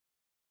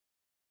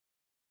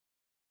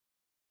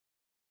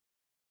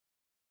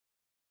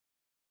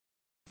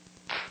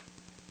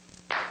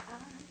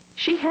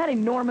She had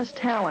enormous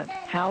talent,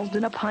 housed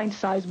in a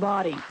pint-sized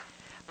body.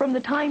 From the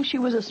time she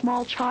was a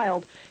small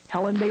child,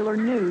 Helen Baylor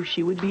knew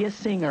she would be a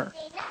singer.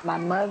 My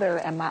mother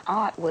and my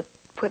aunt would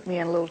put me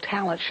in little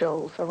talent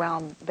shows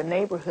around the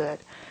neighborhood,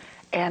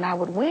 and I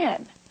would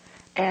win.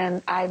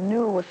 And I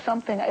knew it was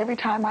something, every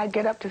time I'd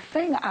get up to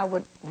sing, I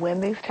would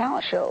win these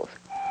talent shows.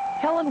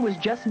 Helen was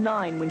just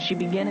 9 when she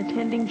began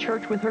attending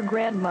church with her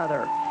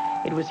grandmother.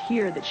 It was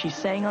here that she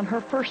sang on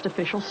her first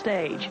official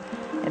stage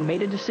and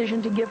made a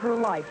decision to give her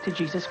life to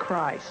Jesus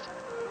Christ.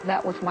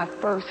 That was my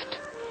first,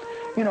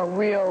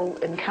 real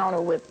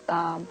encounter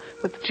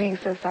with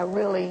Jesus. I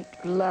really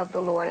loved the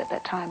Lord at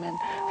that time and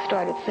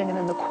started singing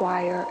in the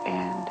choir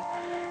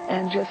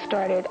and just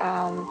started,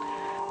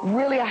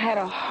 really I had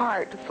a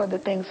heart for the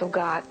things of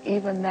God,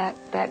 even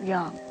that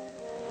young.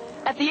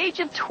 At the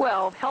age of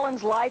 12,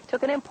 Helen's life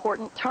took an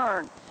important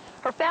turn.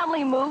 Her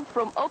family moved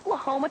from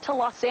Oklahoma to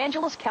Los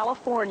Angeles,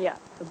 California,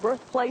 the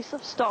birthplace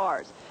of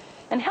stars.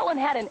 And Helen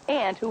had an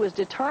aunt who was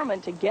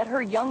determined to get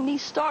her young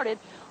niece started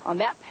on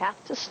that path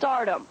to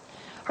stardom.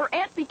 Her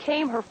aunt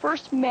became her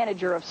first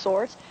manager of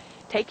sorts,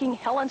 taking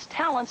Helen's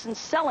talents and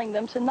selling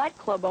them to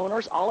nightclub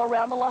owners all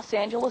around the Los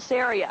Angeles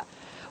area.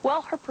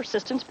 Well, her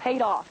persistence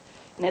paid off,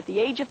 and at the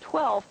age of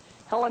 12,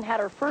 Helen had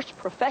her first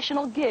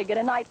professional gig at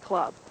a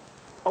nightclub.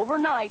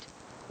 Overnight,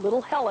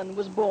 little Helen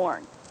was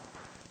born.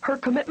 Her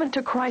commitment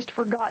to Christ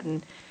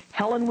forgotten,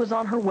 Helen was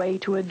on her way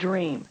to a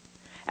dream.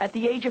 At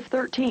the age of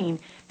 13,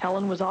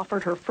 Helen was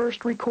offered her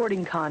first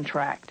recording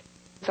contract.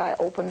 I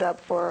opened up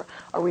for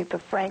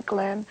Aretha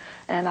Franklin,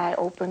 and I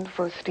opened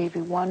for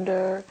Stevie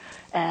Wonder,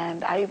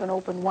 and I even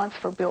opened once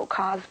for Bill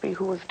Cosby,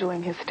 who was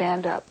doing his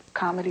stand-up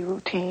comedy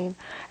routine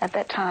at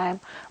that time,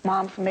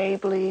 Moms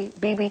Mabley,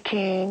 B.B.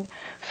 King.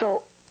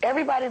 So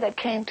everybody that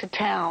came to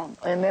town,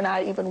 and then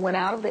I even went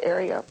out of the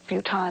area a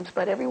few times,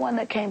 but everyone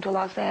that came to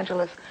Los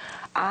Angeles,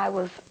 I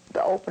was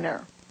the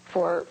opener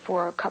for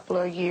a couple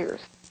of years.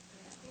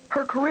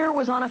 Her career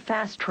was on a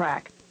fast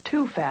track,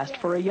 too fast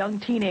for a young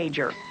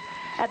teenager.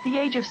 At the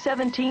age of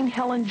 17,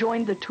 Helen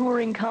joined the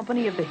touring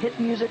company of the hit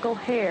musical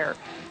Hair.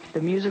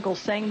 The musical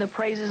sang the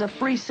praises of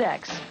free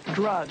sex,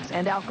 drugs,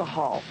 and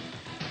alcohol.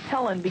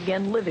 Helen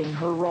began living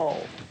her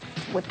role.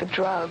 With the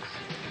drugs,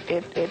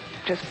 it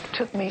just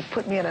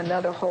put me in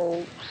another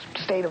whole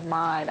state of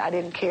mind. I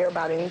didn't care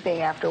about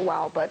anything after a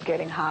while but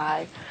getting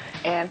high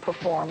and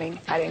performing.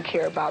 I didn't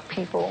care about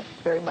people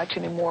very much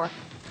anymore.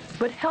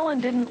 But Helen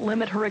didn't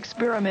limit her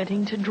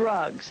experimenting to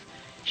drugs.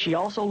 She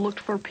also looked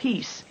for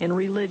peace in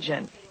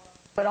religion.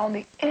 But on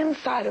the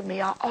inside of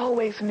me, I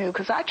always knew,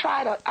 because I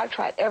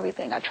tried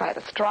everything. I tried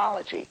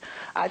astrology.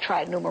 I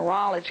tried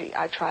numerology.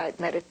 I tried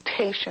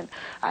meditation.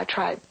 I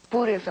tried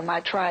Buddhism.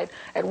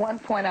 At one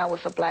point, I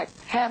was a Black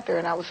Panther,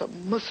 and I was a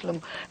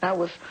Muslim, and I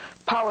was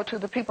power to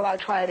the people. I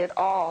tried it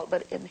all.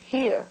 But in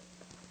here,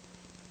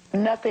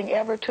 nothing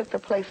ever took the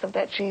place of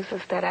that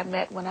Jesus that I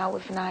met when I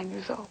was 9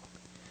 years old.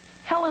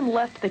 Helen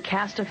left the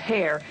cast of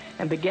Hair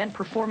and began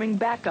performing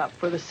backup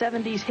for the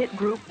 70s hit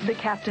group The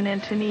Captain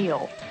and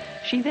Tennille.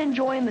 She then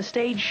joined the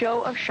stage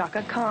show of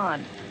Chaka,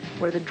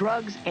 where the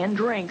drugs and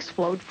drinks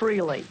flowed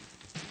freely.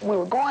 We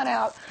were going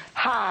out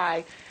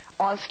high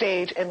on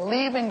stage and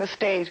leaving the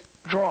stage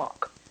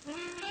drunk.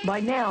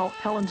 By now,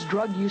 Helen's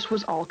drug use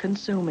was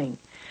all-consuming.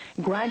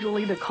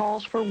 Gradually, the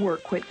calls for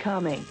work quit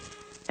coming,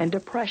 and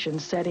depression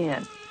set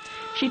in.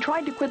 She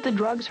tried to quit the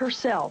drugs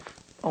herself,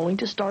 only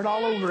to start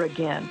all over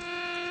again.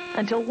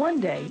 Until one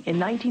day, in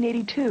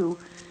 1982,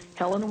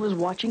 Helen was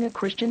watching a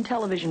Christian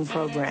television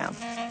program.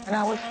 And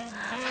I was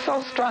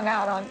so strung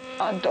out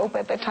on dope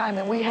at the time,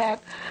 and we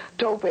had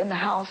dope in the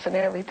house and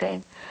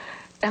everything.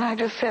 And I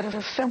just said, it's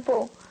a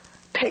simple,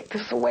 take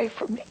this away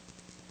from me.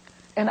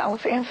 And I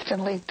was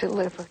instantly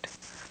delivered,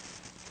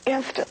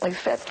 instantly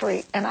set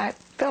free. And I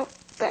felt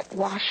that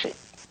washing,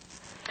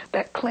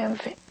 that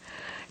cleansing.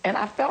 And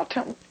I felt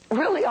him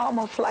really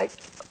almost like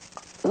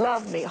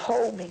love me,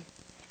 hold me.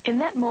 In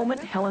that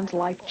moment, Helen's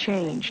life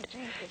changed.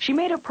 She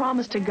made a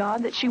promise to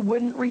God that she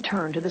wouldn't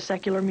return to the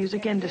secular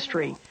music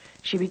industry.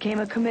 She became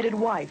a committed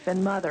wife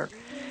and mother,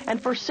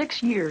 and for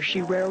 6 years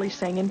she rarely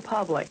sang in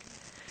public.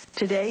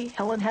 Today,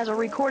 Helen has a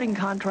recording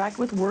contract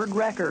with Word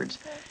Records.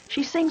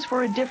 She sings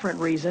for a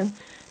different reason,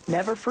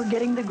 never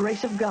forgetting the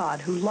grace of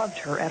God who loved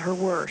her at her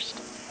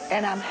worst.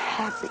 And I'm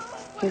happy.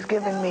 He's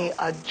given me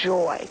a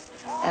joy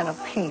and a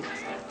peace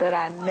that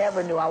I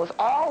never knew. I was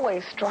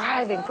always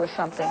striving for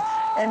something,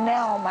 and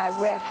now my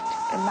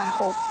rest and my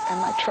hope and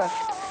my trust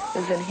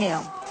is in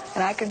Him.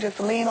 And I can just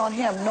lean on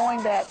Him,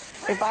 knowing that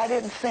if I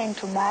didn't sing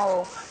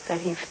tomorrow, that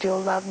He still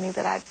loved me,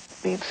 that I'd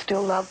be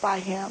still loved by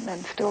Him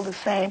and still the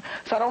same.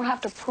 So I don't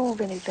have to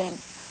prove anything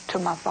to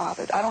my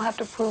Father. I don't have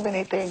to prove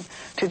anything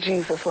to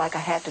Jesus like I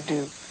had to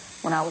do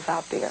when I was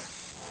out there.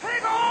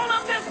 Take all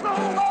of this,